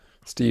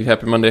Steve,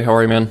 happy Monday. How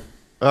are you, man?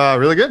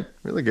 Really good,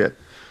 really good.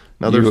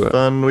 Another You,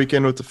 fun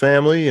weekend with the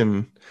family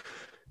and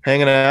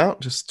hanging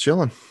out, just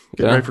chilling,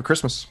 getting ready yeah, for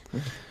Christmas.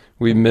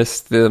 we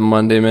missed the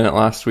Monday minute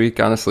last week,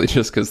 honestly,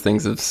 just because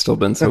things have still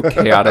been so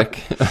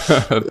chaotic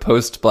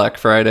post Black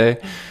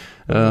Friday.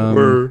 Um,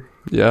 We're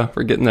yeah,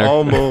 we're getting there.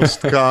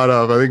 almost caught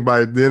up. I think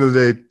by the end of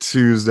the day,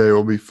 Tuesday,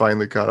 we'll be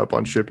finally caught up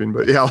on shipping.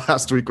 But yeah,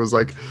 last week was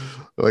had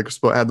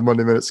the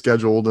Monday minute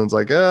scheduled, and it's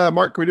like,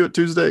 Mark, can we do it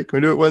Tuesday? Can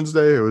we do it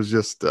Wednesday? It was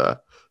just,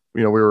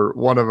 we were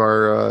one of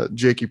our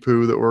Jakey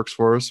Poo that works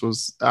for us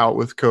was out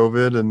with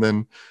COVID, and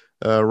then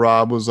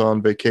Rob was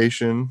on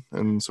vacation,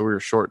 and so we were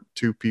short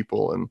two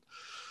people, and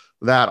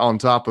that on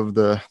top of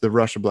the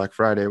rush of Black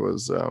Friday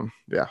was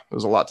it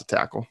was a lot to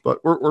tackle, but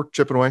we're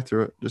chipping away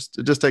through it.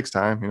 It just takes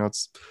time.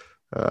 It's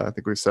I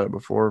think we've said it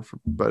before,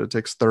 but it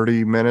takes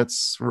 30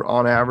 minutes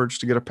on average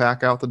to get a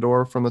pack out the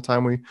door from the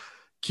time we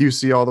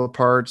QC all the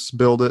parts,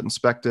 build it,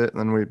 inspect it, and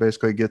then we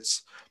basically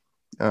gets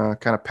kind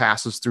of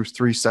passes through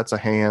three sets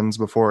of hands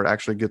before it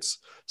actually gets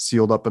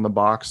sealed up in the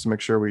box to make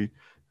sure we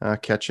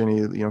catch any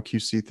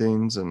QC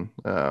things, and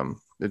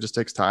it just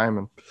takes time.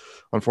 And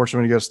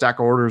unfortunately, when you get a stack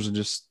of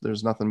orders,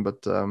 there's nothing but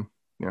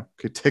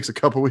it takes a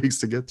couple weeks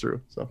to get through.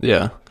 So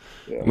Yeah.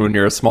 yeah. When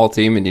you're a small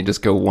team and you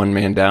just go one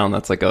man down,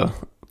 that's like a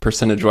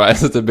percentage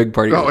wise, it's a big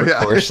part of your Oh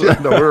yeah, workforce. yeah.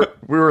 No,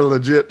 we were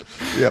legit.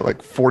 Yeah,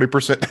 like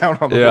 40% down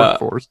on the Yeah.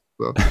 workforce.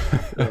 So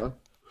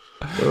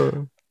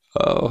yeah.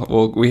 Oh,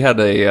 well, we had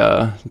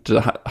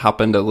to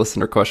hop into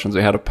listener questions.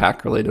 We had a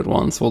pack related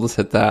one, so we'll just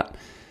hit that.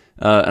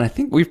 And I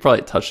think we've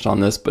probably touched on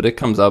this, but it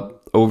comes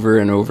up over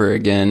and over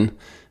again.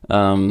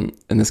 And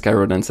this guy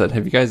wrote in and said,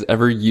 have you guys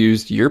ever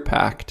used your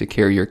pack to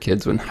carry your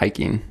kids when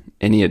hiking?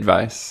 Any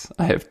advice?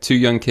 I have two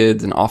young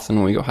kids, and often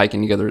when we go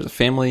hiking together as a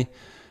family,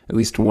 at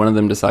least one of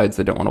them decides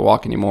they don't want to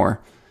walk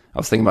anymore. I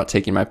was thinking about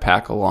taking my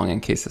pack along in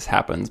case this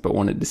happens, but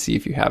wanted to see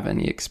if you have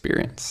any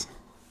experience.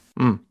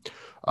 Mm.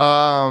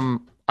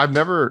 I've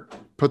never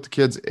put the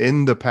kids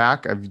in the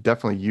pack. I've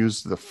definitely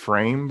used the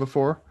frame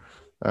before.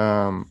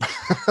 Um,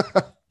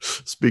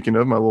 Speaking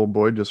of, my little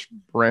boy just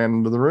ran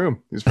into the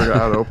room. He's figured out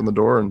how to open the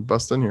door and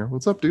bust in here.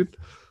 What's up, dude?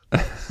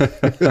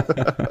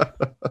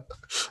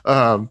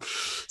 um,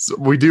 so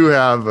we do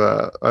have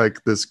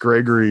like this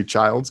Gregory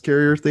Child's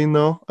carrier thing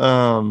though,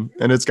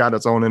 and it's got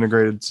its own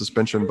integrated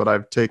suspension. But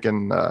I've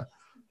taken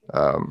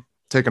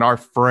our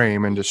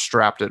frame and just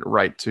strapped it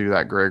right to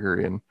that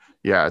Gregory, and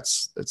yeah,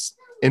 it's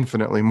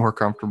infinitely more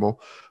comfortable.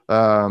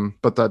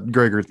 But that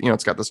Gregory,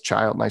 it's got this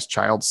nice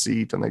child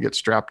seat, and they get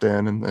strapped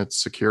in, and it's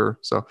secure.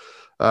 So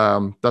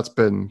that's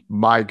been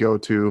my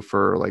go-to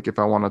for like if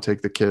I want to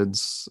take the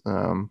kids.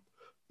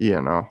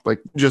 Like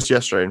just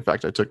yesterday, in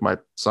fact, I took my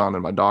son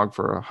and my dog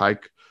for a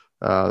hike.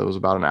 It was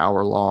about an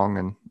hour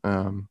long,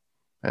 and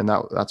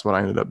that's what I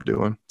ended up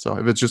doing. So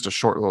if it's just a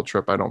short little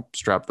trip, I don't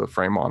strap the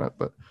frame on it.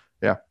 But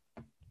yeah,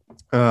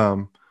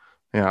 um,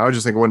 yeah, I would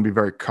just think it wouldn't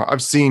be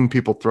I've seen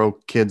people throw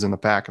kids in the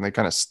pack and they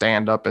kind of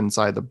stand up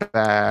inside the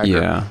bag,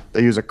 or Yeah.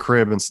 they use a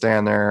crib and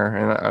stand there.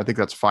 And I think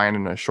that's fine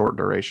in a short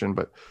duration,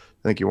 but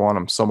I think you want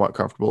them somewhat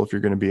comfortable if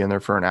you're going to be in there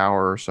for an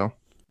hour or so.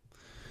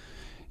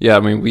 Yeah, I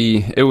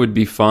mean, it would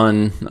be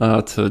fun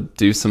to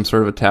do some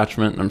sort of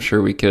attachment. I'm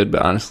sure we could,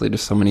 but honestly,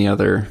 just many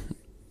other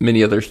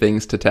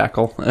things to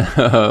tackle.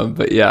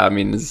 But yeah, I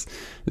mean, as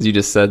you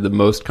just said, the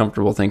most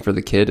comfortable thing for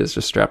the kid is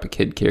just strap a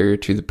kid carrier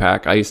to the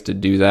pack. I used to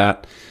do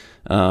that.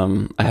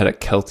 I had a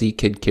Kelty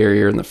kid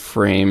carrier, and the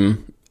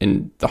frame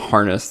and the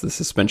harness, the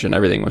suspension,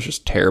 everything was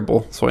just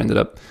terrible. So I ended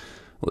up,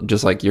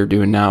 just like you're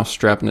doing now,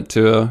 strapping it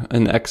to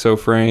an EXO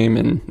frame.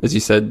 And as you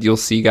said, you'll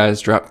see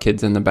guys drop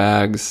kids in the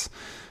bags.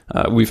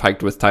 We've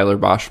hiked with Tyler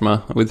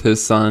Boschma with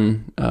his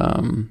son,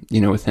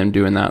 with him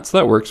doing that. So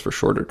that works for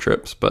shorter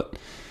trips. But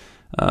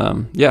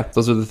yeah,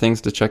 those are the things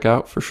to check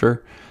out for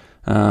sure.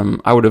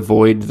 I would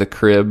avoid the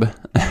crib.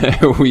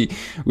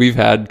 We've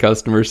had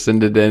customers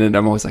send it in, and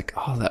I'm always like,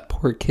 oh, that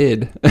poor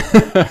kid.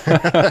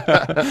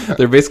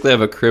 They basically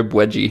have a crib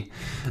wedgie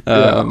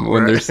Yeah,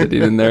 when they're right.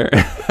 sitting in there.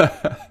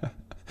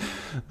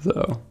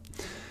 So,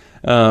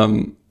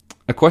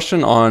 a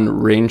question on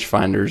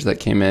rangefinders that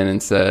came in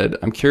and said,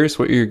 I'm curious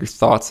what your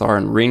thoughts are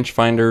on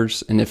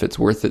rangefinders and if it's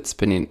worth it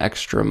spending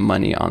extra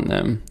money on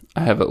them.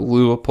 I have a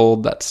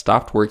Leupold that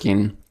stopped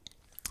working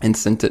and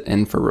sent it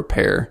in for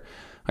repair.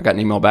 I got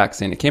an email back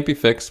saying it can't be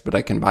fixed, but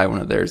I can buy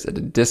one of theirs at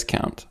a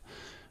discount.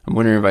 I'm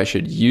wondering if I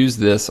should use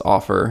this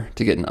offer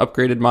to get an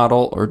upgraded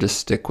model or just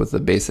stick with the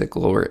basic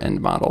lower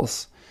end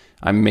models.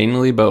 I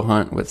mainly bow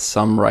hunt with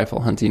some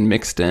rifle hunting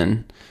mixed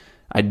in.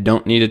 I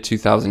don't need a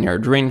 2,000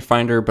 yard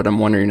rangefinder, but I'm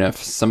wondering if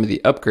some of the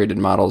upgraded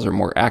models are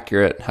more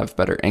accurate, have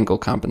better angle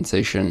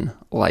compensation,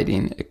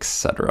 lighting,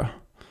 etc.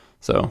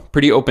 So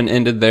pretty open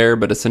ended there,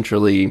 but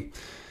essentially,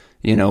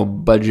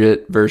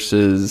 budget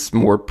versus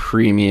more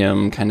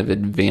premium kind of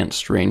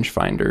advanced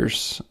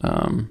rangefinders.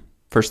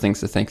 First things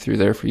to think through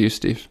there for you,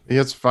 Steve.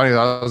 Yeah, it's funny.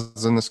 I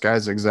was in this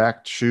guy's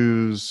exact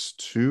shoes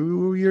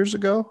 2 years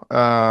ago.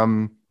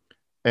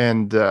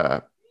 And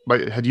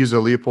but had used a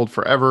Leopold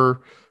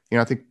forever.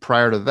 I think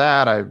prior to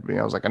that, I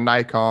was like a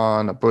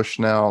Nikon, a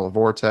Bushnell, a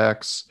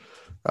Vortex.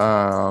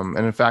 And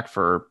in fact,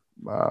 for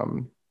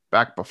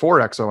back before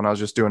EXO, when I was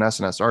just doing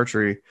SNS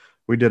archery,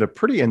 we did a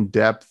pretty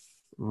in-depth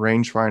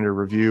rangefinder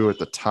review at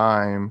the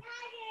time,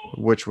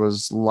 which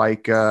was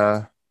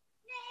Leica,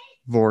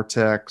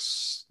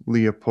 Vortex,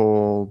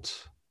 Leopold.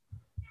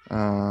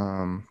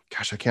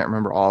 Gosh, I can't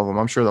remember all of them.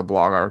 I'm sure the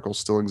blog article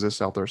still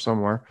exists out there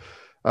somewhere.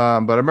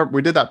 But I remember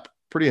we did that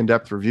pretty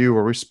in-depth review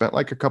where we spent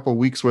like a couple of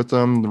weeks with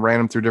them, ran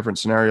them through different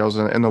scenarios,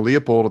 and the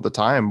Leopold at the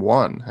time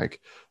won.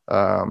 Like, if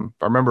I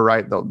remember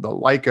right, the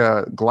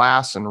Leica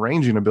glass and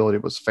ranging ability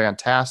was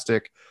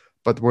fantastic,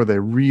 but where they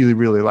really,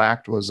 really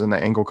lacked was in the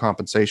angle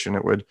compensation.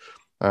 It would,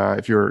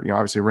 if you're,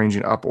 obviously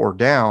ranging up or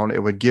down,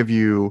 it would give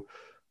you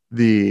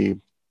the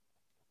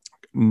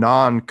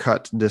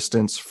non-cut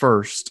distance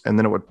first, and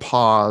then it would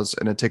pause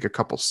and it'd take a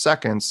couple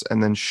seconds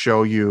and then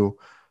show you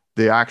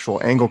the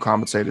actual angle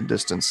compensated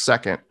distance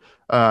second.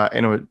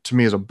 And it would, to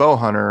me, as a bow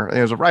hunter,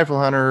 as a rifle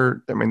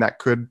hunter, I mean, that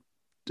could,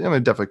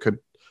 it definitely could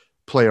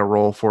play a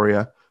role for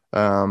you.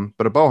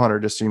 But a bow hunter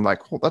just seemed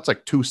like, well, that's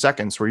like 2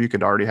 seconds where you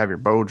could already have your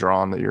bow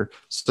drawn, that you're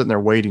sitting there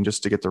waiting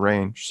just to get the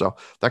range. So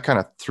that kind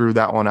of threw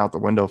that one out the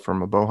window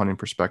from a bow hunting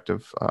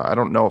perspective. I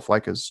don't know if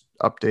Leica's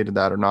updated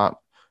that or not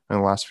in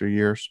the last few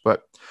years,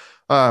 but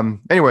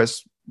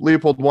anyways,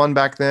 Leopold won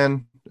back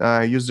then.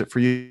 I used it for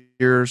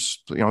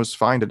years. It was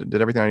fine.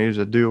 Did everything I needed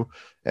to do.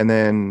 And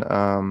then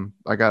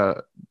I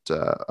got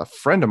a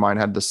friend of mine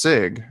had the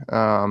SIG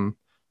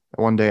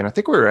one day, and I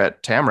think we were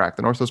at Tamarack,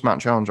 the Northwest Mountain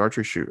Challenge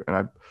archery shoot,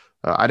 and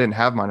I didn't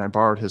have mine. I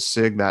borrowed his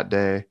SIG that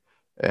day,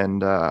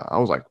 and I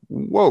was like,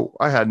 whoa,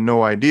 I had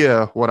no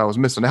idea what I was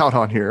missing out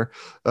on here.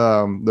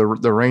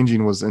 The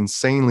ranging was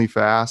insanely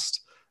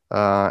fast.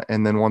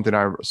 And then one thing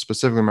I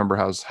specifically remember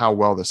how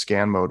well the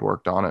scan mode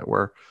worked on it,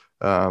 where,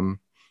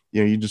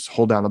 you just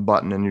hold down the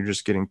button and you're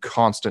just getting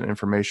constant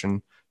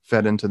information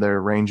fed into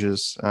their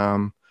ranges,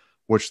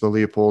 which the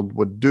Leopold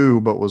would do,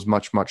 but was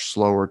much, much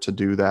slower to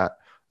do that.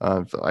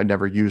 I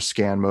never used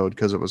scan mode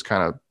because it was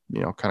kind of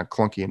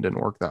clunky and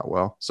didn't work that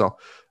well. So,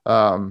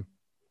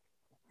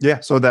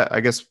 so that,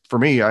 I guess for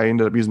me, I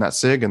ended up using that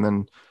SIG. And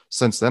then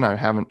since then I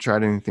haven't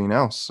tried anything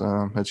else.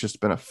 It's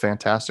just been a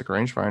fantastic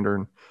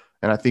rangefinder.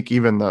 And I think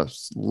even the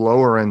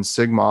lower end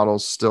SIG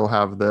models still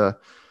have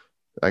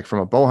from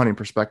a bow hunting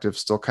perspective,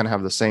 still kind of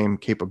have the same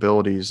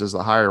capabilities as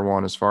the higher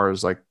one, as far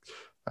as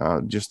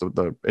just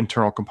the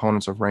internal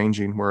components of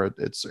ranging, where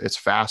it's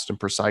fast and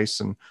precise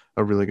and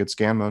a really good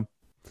scan mode.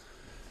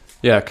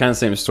 Yeah, kind of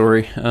same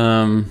story.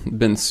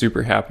 Been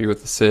super happy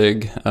with the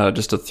SIG.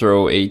 Just to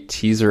throw a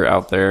teaser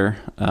out there,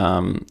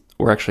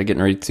 we're actually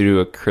getting ready to do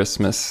a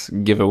Christmas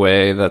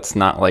giveaway. That's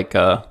not like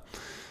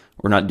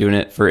we're not doing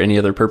it for any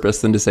other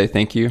purpose than to say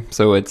thank you.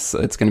 So it's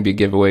going to be a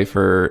giveaway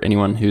for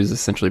anyone who's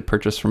essentially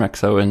purchased from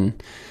EXO in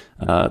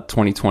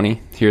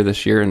 2020 here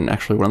this year. And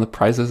actually one of the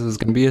prizes is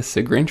going to be a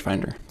SIG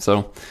rangefinder.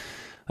 So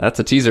that's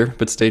a teaser,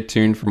 but stay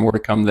tuned for more to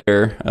come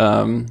there.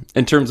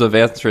 In terms of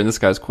answering this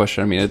guy's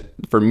question, I mean,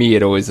 for me,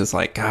 it always is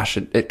like, gosh,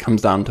 it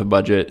comes down to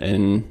budget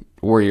and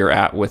where you're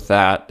at with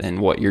that and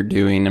what you're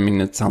doing. I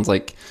mean, it sounds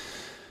like,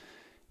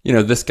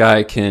 this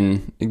guy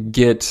can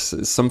get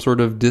some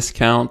sort of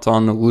discount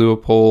on the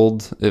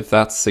Leopold if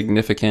that's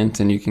significant,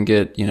 and you can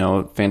get,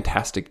 a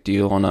fantastic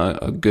deal on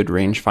a good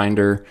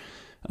rangefinder.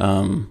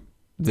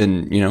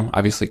 Then,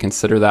 obviously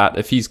consider that.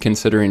 If he's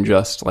considering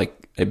just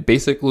like a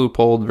basic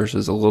Leopold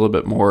versus a little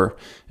bit more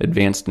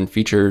advanced in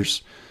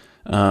features,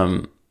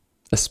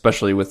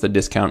 especially with the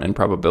discount and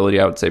probability,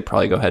 I would say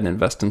probably go ahead and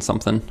invest in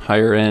something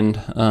higher end,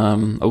 a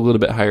little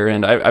bit higher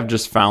end. I've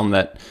just found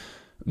that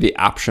the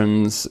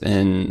options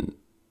and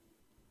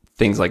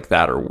things like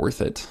that are worth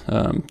it.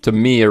 To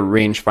me, a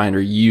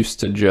rangefinder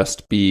used to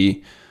just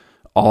be,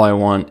 all I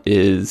want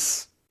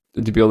is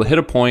to be able to hit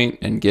a point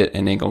and get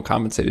an angle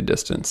compensated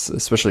distance,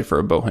 especially for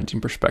a bow hunting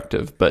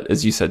perspective. But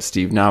as you said,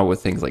 Steve, now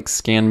with things like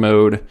scan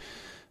mode,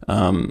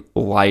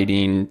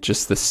 lighting,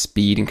 just the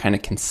speed and kind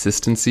of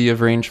consistency of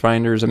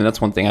rangefinders. I mean,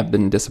 that's one thing I've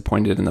been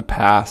disappointed in the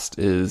past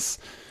is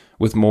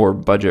with more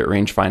budget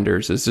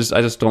rangefinders is just,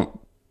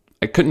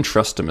 I couldn't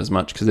trust them as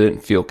much because they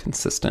didn't feel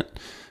consistent.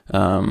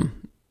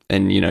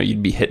 And,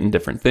 you'd be hitting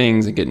different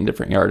things and getting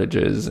different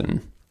yardages.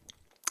 And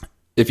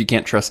if you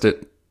can't trust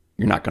it,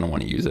 you're not going to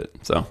want to use it.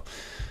 So,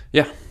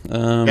 yeah.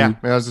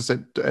 As I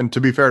said, and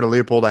to be fair to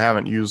Leopold, I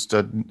haven't used,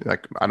 I don't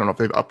know if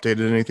they've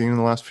updated anything in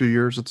the last few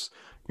years. It's,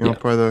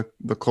 probably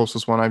the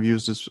closest one I've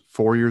used is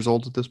 4 years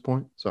old at this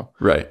point. So,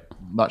 right.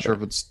 Not sure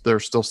if they're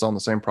still selling the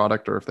same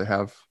product or if they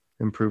have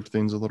improved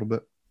things a little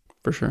bit.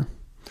 For sure.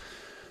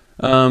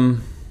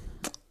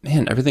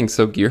 Man, everything's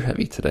so gear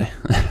heavy today,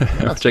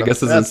 which I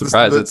guess isn't a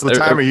surprise. It's the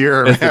time of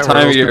year. It's the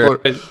time of year.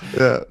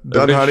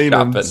 Done hunting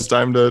and it's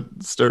time to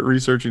start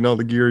researching all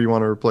the gear you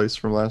want to replace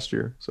from last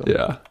year. So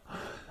yeah.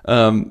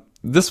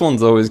 This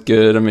one's always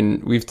good. I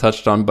mean, we've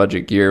touched on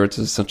budget gear, which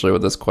is essentially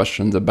what this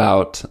question's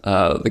about.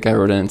 The guy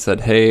wrote in and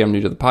said, "Hey, I'm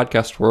new to the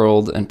podcast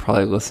world and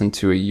probably listened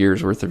to a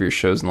year's worth of your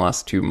shows in the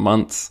last 2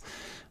 months.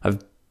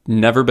 I've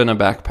never been a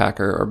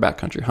backpacker or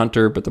backcountry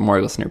hunter, but the more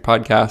I listen to your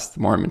podcast, the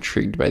more I'm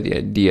intrigued by the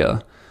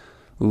idea.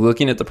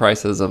 looking at the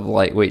prices of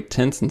lightweight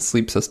tents and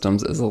sleep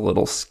systems is a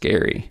little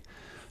scary.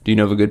 Do you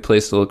know of a good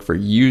place to look for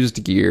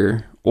used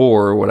gear,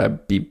 or would I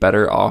be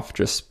better off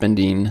just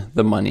spending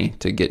the money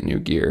to get new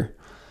gear?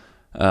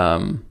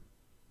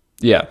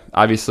 Yeah,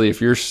 obviously, if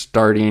you're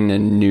starting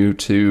and new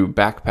to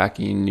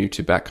backpacking, new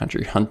to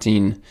backcountry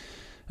hunting,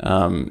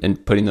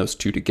 and putting those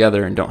two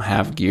together and don't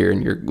have gear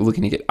and you're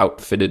looking to get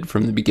outfitted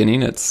from the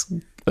beginning, it's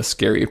a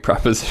scary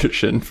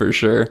proposition for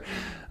sure.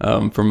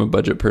 From a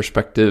budget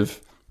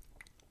perspective,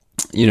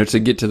 to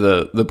get to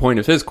the point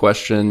of his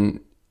question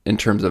in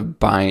terms of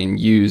buying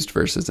used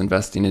versus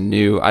investing in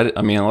new,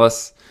 I mean,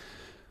 unless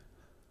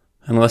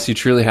you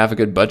truly have a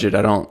good budget,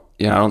 I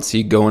don't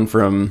see going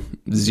from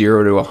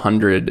 0 to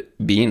 100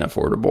 being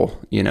affordable,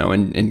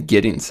 and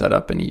getting set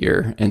up in a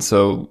year. And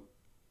so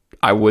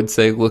I would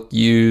say look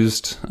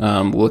used,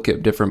 look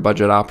at different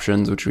budget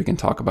options, which we can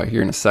talk about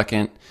here in a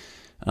second.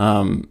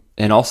 And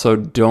also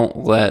don't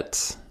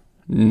let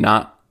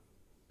not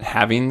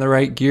having the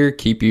right gear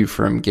keep you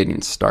from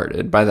getting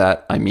started. By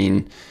that, I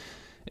mean,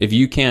 if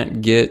you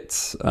can't get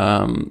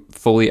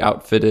fully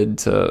outfitted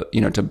to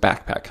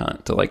backpack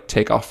hunt, to like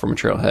take off from a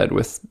trailhead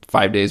with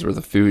 5 days worth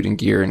of food and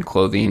gear and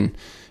clothing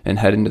and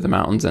head into the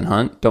mountains and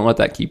hunt, don't let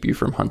that keep you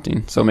from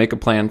hunting. So make a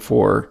plan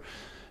for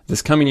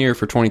this coming year,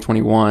 for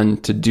 2021,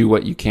 to do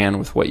what you can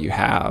with what you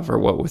have, or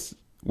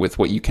with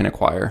what you can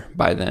acquire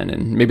by then.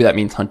 And maybe that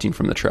means hunting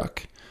from the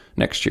truck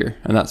next year,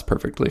 and that's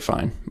perfectly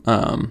fine.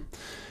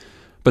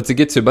 But to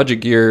get to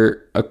budget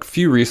gear, a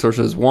few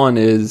resources. One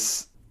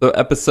is the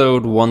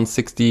episode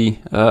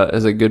 160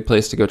 is a good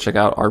place to go check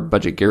out our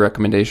budget gear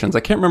recommendations.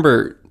 I can't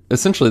remember.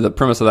 Essentially, the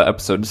premise of that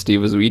episode,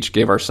 Steve, was we each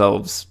gave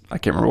ourselves, I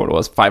can't remember what it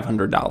was,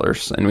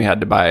 $500, and we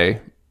had to buy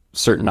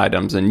certain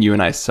items, and you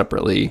and I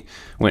separately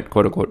went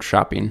quote unquote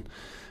shopping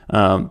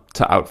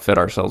to outfit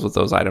ourselves with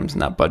those items in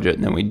that budget,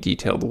 and then we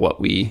detailed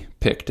what we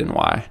picked and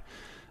why.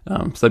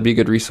 So that'd be a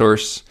good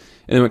resource.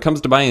 And then when it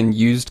comes to buying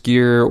used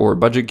gear or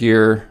budget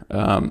gear,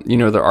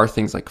 there are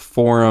things like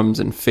forums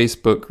and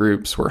Facebook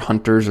groups where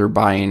hunters are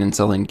buying and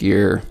selling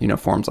gear,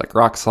 forums like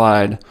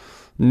Rockslide,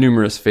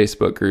 numerous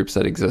Facebook groups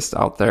that exist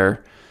out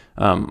there.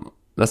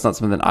 That's not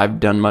something that I've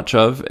done much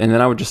of. And then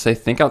I would just say,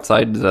 think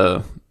outside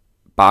the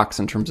box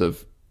in terms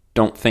of,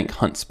 don't think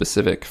hunt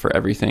specific for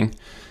everything.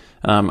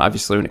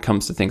 Obviously, when it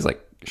comes to things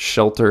like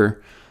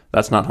shelter,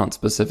 that's not hunt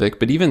specific,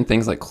 but even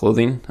things like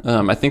clothing,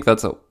 I think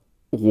that's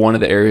one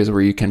of the areas where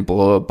you can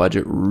blow a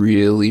budget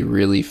really,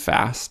 really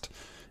fast,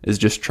 is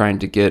just trying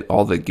to get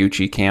all the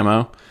Gucci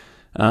camo.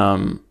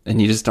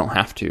 And you just don't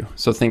have to.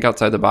 So think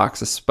outside the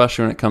box,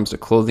 especially when it comes to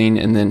clothing,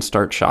 and then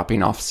start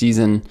shopping off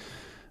season.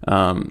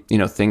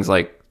 Things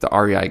like the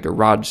REI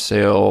garage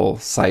sale,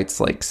 sites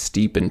like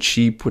Steep and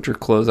Cheap, which are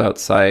closeout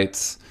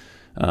sites.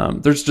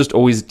 There's just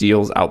always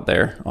deals out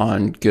there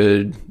on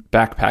good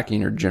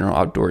backpacking or general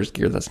outdoors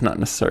gear that's not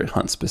necessarily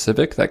hunt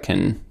specific that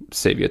can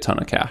save you a ton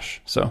of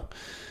cash. So,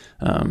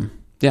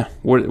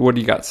 what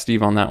do you got,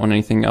 Steve, on that one?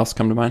 Anything else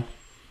come to mind?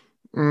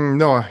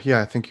 No,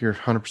 yeah, I think you're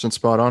 100%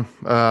 spot on.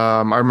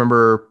 I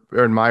remember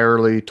in my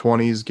early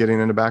 20s getting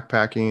into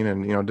backpacking,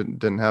 and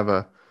didn't have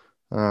a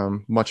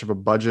much of a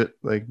budget.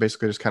 Like,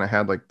 basically just kind of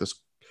had like this,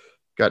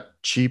 got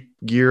cheap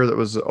gear that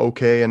was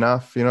okay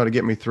enough, to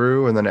get me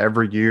through. And then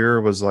every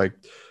year was like,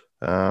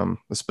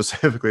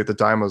 specifically at the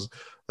time was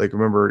like,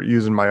 remember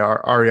using my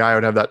REI, I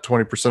would have that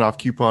 20% off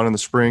coupon in the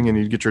spring, and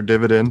you'd get your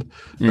dividend.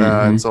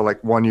 And so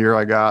like one year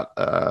I got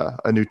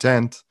a new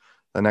tent.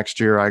 The next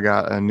year I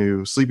got a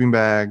new sleeping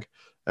bag.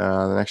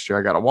 The next year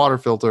I got a water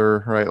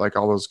filter, right? Like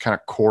all those kind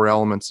of core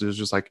elements. It was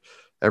just like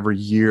every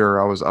year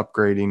I was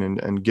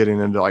upgrading and getting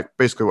into like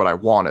basically what I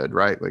wanted,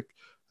 right? Like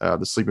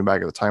the sleeping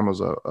bag at the time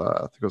was I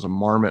think it was a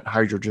Marmot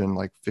Hydrogen,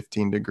 like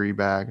 15-degree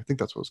bag. I think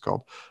that's what it's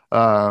called.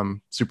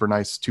 Super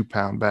nice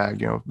 2-pound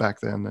bag, back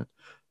then.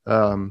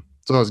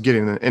 So I was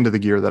getting into the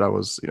gear that I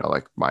was,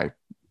 like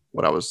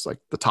what I was like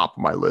the top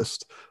of my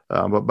list,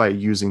 but by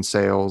using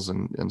sales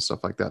and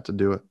stuff like that to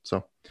do it.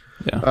 So,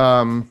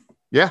 yeah.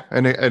 Yeah.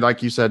 And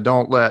like you said,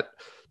 don't let,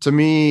 to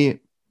me,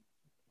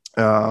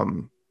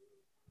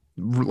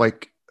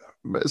 like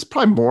it's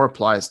probably more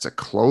applies to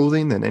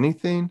clothing than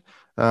anything.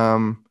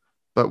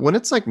 But when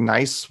it's like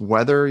nice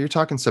weather, you're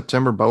talking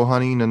September bow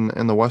hunting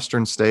in the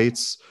Western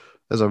states,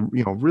 as a,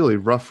 really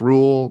rough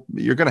rule,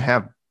 you're going to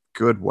have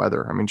good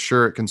weather. I mean,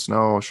 sure, it can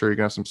snow, sure, you're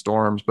going to have some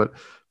storms, but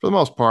for the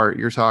most part,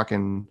 you're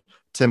talking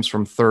temps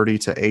from 30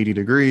 to 80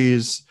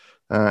 degrees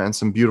and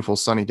some beautiful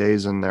sunny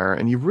days in there.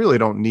 And you really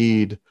don't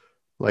need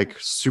like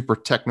super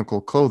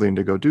technical clothing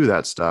to go do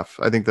that stuff.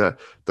 I think that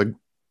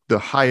the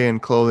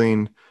high-end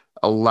clothing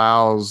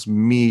allows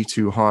me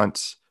to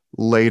hunt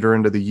later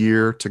into the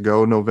year, to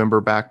go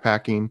November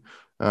backpacking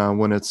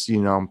when it's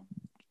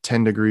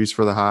 10 degrees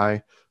for the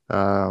high.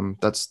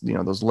 That's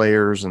those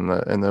layers and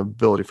the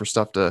ability for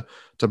stuff to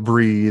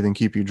breathe and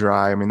keep you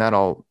dry. I mean, that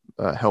all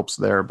helps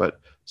there. But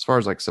as far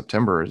as like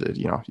September,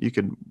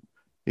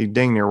 you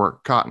dang near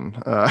work cotton.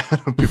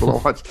 People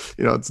don't watch,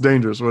 it's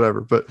dangerous, whatever.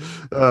 But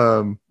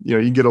you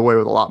can get away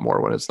with a lot more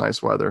when it's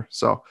nice weather.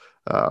 So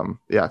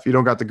yeah, if you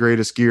don't got the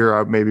greatest gear,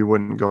 I maybe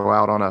wouldn't go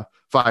out on a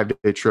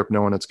 5-day trip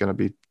knowing it's going to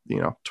be,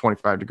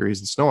 25 degrees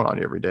and snowing on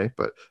you every day.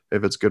 But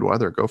if it's good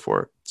weather, go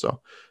for it. So,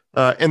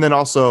 and then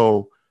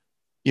also,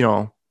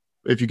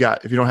 if you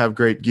don't have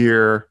great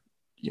gear,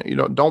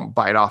 don't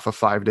bite off a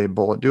 5-day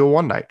bullet. Do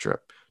a 1-night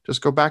trip.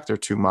 Just go back there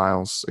 2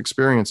 miles,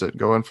 experience it,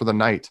 go in for the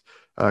night,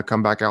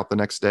 come back out the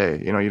next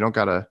day. You don't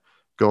got to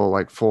go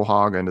like full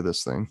hog into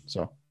this thing.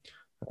 So,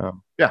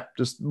 yeah,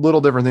 just little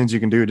different things you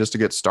can do just to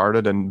get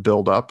started and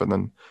build up. And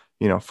then,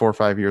 4 or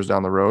 5 years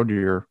down the road,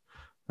 you're,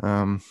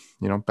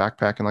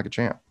 backpacking like a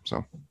champ.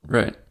 So,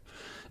 right.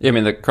 Yeah. I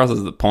mean, that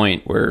crosses the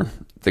point where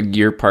the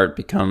gear part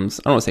becomes,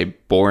 I don't want to say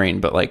boring,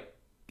 but like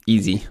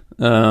easy.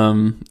 I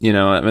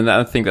mean,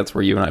 I think that's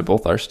where you and I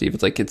both are, Steve.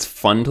 It's like, it's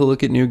fun to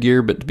look at new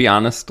gear, but to be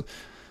honest,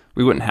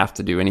 we wouldn't have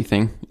to do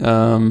anything.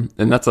 And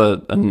that's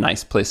a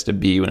nice place to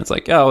be when it's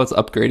like, oh, it's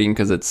upgrading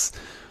because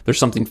there's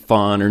something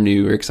fun or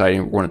new or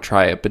exciting. We want to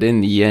try it. But in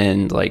the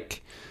end, like,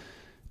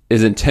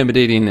 as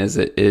intimidating as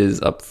it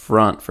is up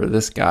front for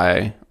this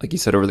guy, like you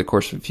said, over the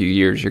course of a few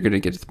years, you're going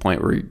to get to the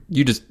point where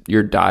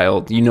you're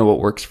dialed, you know what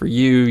works for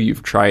you,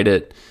 you've tried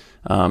it.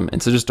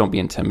 And so just don't be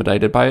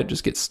intimidated by it.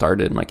 Just get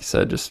started. And like you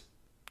said, just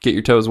get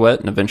your toes wet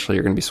and eventually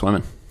you're going to be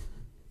swimming.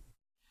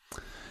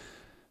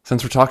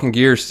 Since we're talking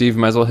gear, Steve,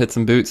 might as well hit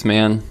some boots,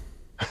 man.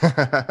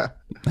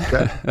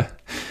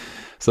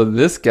 So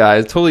this guy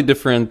is totally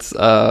different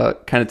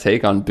kind of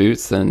take on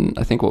boots than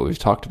I think what we've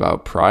talked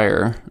about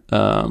prior.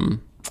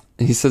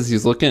 He says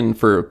he's looking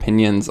for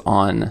opinions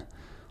on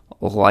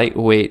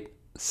lightweight,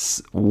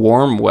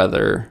 warm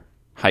weather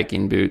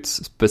hiking boots,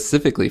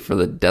 specifically for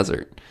the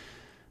desert,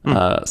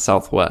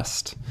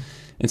 Southwest.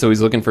 And so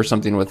he's looking for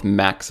something with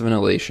max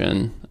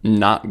ventilation,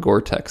 not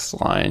Gore-Tex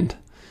lined,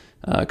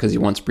 because he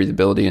wants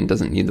breathability and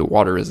doesn't need the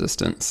water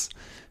resistance.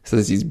 He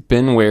says he's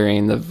been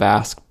wearing the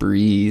Vask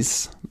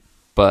Breeze,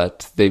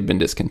 but they've been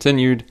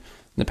discontinued. In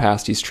the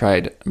past, he's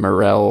tried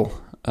Morel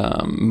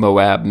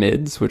Moab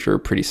mids, which are a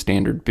pretty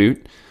standard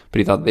boot, but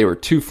he thought they were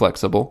too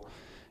flexible.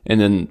 And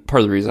then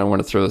part of the reason I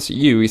want to throw this at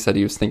you, he said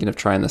he was thinking of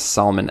trying the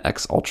Salomon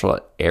X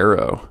Ultra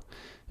Aero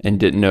and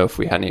didn't know if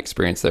we had any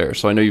experience there.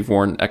 So I know you've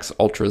worn X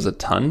Ultras a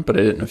ton, but I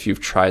didn't know if you've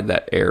tried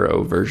that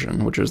Aero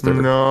version, which is their...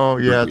 No,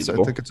 yeah, I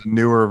think it's a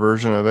newer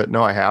version of it.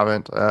 No, I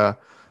haven't. I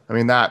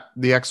mean,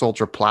 the X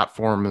Ultra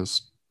platform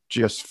is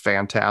just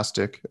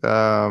fantastic.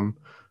 I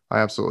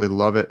absolutely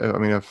love it. I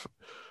mean, if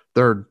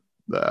they're,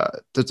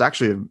 it's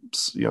actually,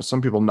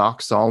 some people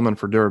knock Salomon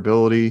for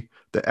durability.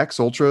 The X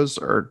Ultras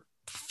are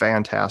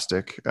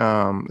fantastic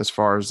as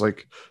far as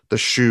like the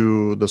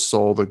shoe, the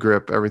sole, the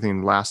grip,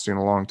 everything lasting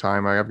a long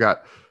time. I've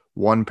got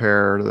one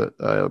pair that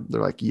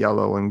they're like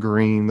yellow and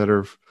green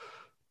they're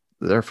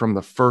from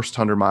the first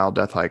 100-mile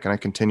death hike, and I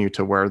continue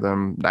to wear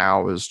them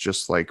now as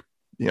just like,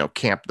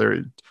 camp.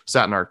 They're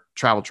sat in our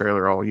travel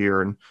trailer all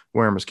year and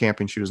wear them as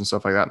camping shoes and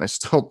stuff like that. And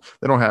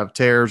they don't have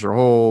tears or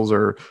holes,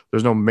 or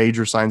there's no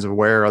major signs of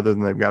wear other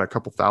than they've got a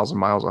couple thousand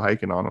miles of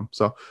hiking on them.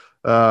 So,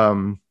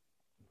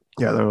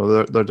 yeah,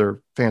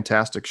 they're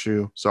fantastic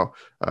shoe. So,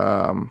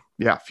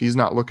 yeah, if he's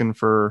not looking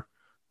for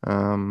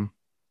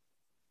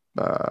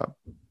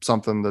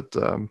something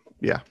that,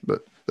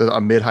 but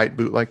a mid-height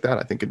boot like that,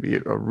 I think it'd be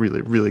a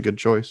really, really good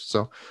choice.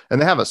 So,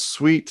 and they have a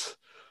sweet,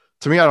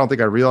 to me, I don't think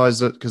I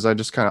realized it because I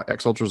just kind of,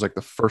 X Ultra was like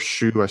the first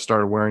shoe I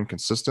started wearing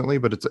consistently,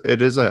 but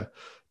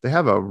they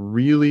have a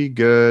really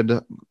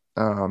good,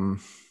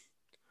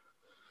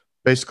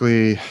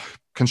 basically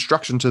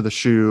construction to the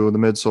shoe, the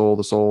midsole,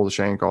 the sole, the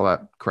shank, all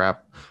that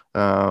crap,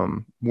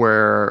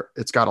 where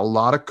it's got a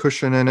lot of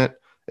cushion in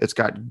it. It's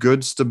got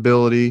good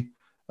stability.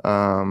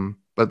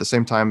 But at the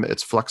same time,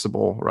 it's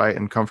flexible, right?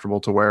 And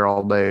comfortable to wear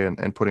all day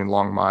and putting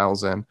long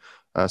miles in.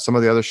 Some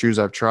of the other shoes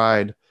I've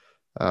tried,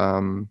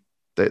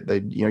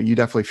 they you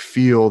definitely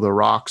feel the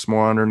rocks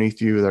more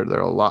underneath you. They're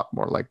a lot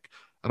more like,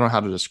 I don't know how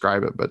to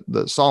describe it, but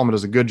the Salomon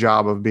does a good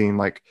job of being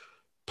like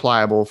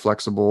pliable,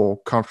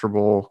 flexible,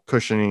 comfortable,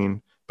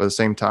 cushioning. But at the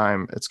same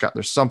time,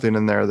 there's something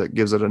in there that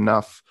gives it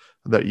enough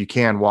that you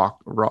can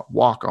walk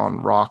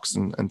on rocks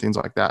and things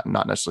like that, and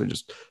not necessarily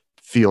just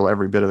feel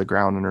every bit of the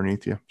ground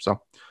underneath you.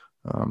 So,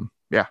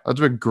 yeah,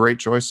 that's a great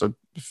choice. So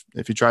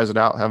if he tries it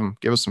out, have him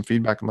give us some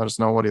feedback and let us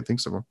know what he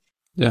thinks of them.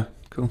 Yeah,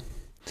 cool.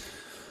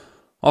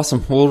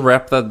 Awesome. We'll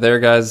wrap that there,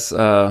 guys.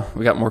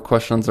 We got more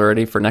questions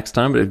already for next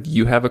time, but if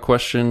you have a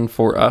question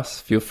for us,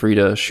 feel free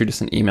to shoot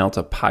us an email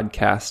to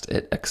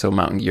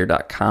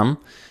podcast@exomountaingear.com.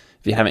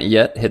 If you haven't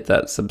yet, hit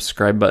that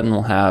subscribe button.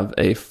 We'll have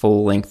a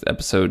full-length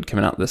episode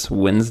coming out this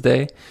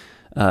Wednesday.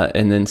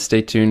 And then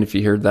stay tuned if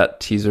you heard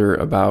that teaser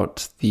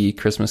about the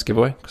Christmas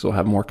giveaway, because we'll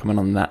have more coming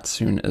on that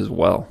soon as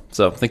well.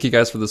 So thank you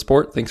guys for the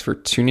support. Thanks for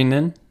tuning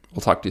in.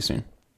 We'll talk to you soon.